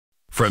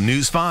From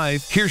News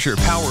 5, here's your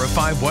Power of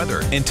 5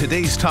 weather and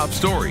today's top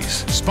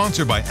stories.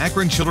 Sponsored by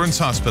Akron Children's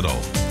Hospital.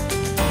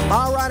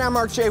 All right, I'm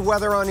Mark J.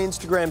 Weather on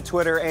Instagram,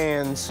 Twitter,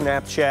 and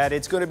Snapchat.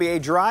 It's going to be a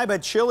dry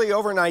but chilly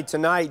overnight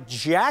tonight.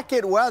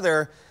 Jacket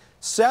weather,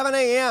 7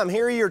 a.m.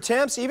 Here are your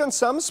temps, even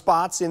some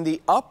spots in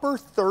the upper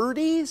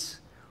 30s.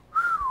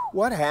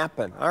 What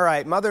happened? All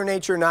right, Mother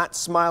Nature not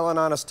smiling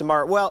on us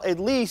tomorrow. Well, at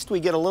least we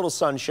get a little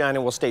sunshine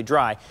and we'll stay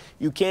dry.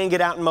 You can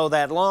get out and mow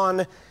that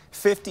lawn.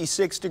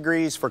 56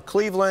 degrees for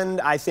Cleveland.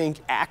 I think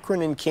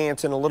Akron and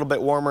Canton a little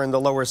bit warmer in the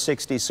lower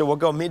 60s, so we'll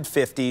go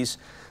mid-50s.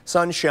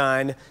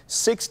 Sunshine.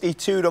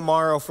 62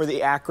 tomorrow for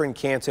the Akron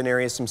Canton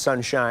area, some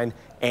sunshine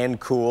and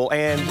cool.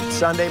 And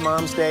Sunday,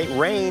 Mom's Day,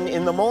 rain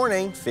in the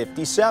morning,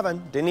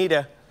 57.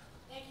 Danita.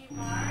 Thank you,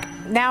 Mark.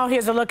 Now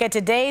here's a look at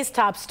today's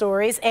top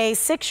stories. A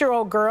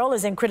 6-year-old girl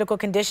is in critical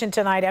condition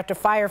tonight after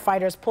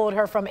firefighters pulled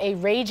her from a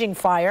raging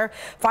fire.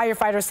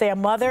 Firefighters say a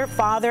mother,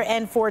 father,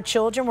 and 4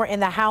 children were in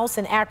the house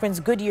in Akron's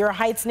Goodyear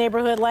Heights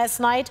neighborhood last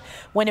night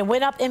when it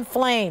went up in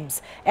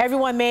flames.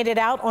 Everyone made it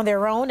out on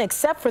their own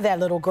except for that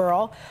little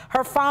girl.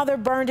 Her father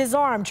burned his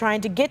arm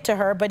trying to get to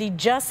her, but he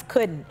just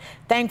couldn't.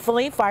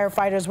 Thankfully,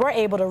 firefighters were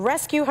able to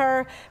rescue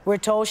her. We're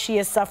told she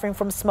is suffering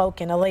from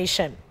smoke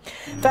inhalation.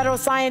 Federal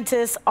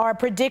scientists are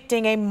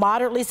predicting a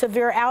moderately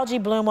severe algae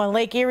bloom on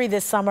Lake Erie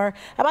this summer,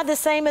 about the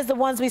same as the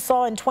ones we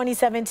saw in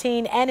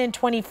 2017 and in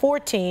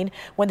 2014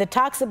 when the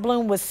toxic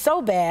bloom was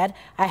so bad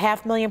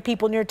 500,000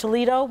 people near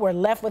Toledo were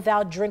left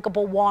without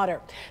drinkable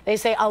water. They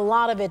say a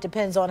lot of it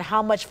depends on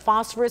how much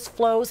phosphorus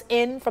flows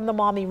in from the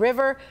Maumee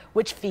River,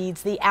 which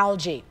feeds the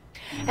algae.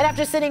 And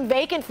after sitting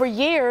vacant for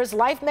years,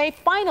 life may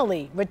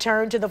finally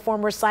return to the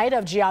former site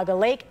of Geauga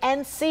Lake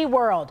and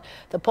SeaWorld.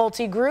 The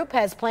Pulte Group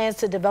has plans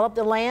to develop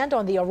the land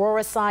on the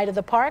Aurora side of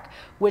the park,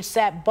 which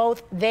sat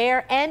both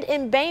there and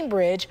in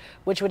Bainbridge,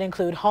 which would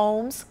include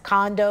homes,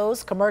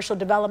 condos, commercial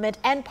development,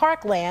 and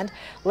parkland.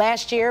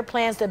 Last year,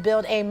 plans to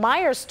build a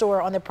Meijer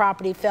store on the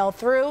property fell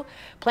through.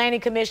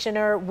 Planning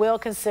Commissioner will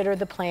consider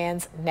the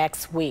plans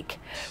next week.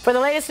 For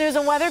the latest news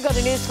and weather, go to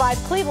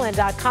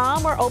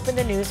news5cleveland.com or open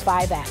the News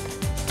 5 app.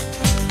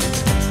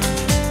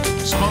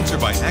 Sponsored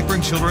by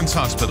Akron Children's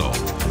Hospital.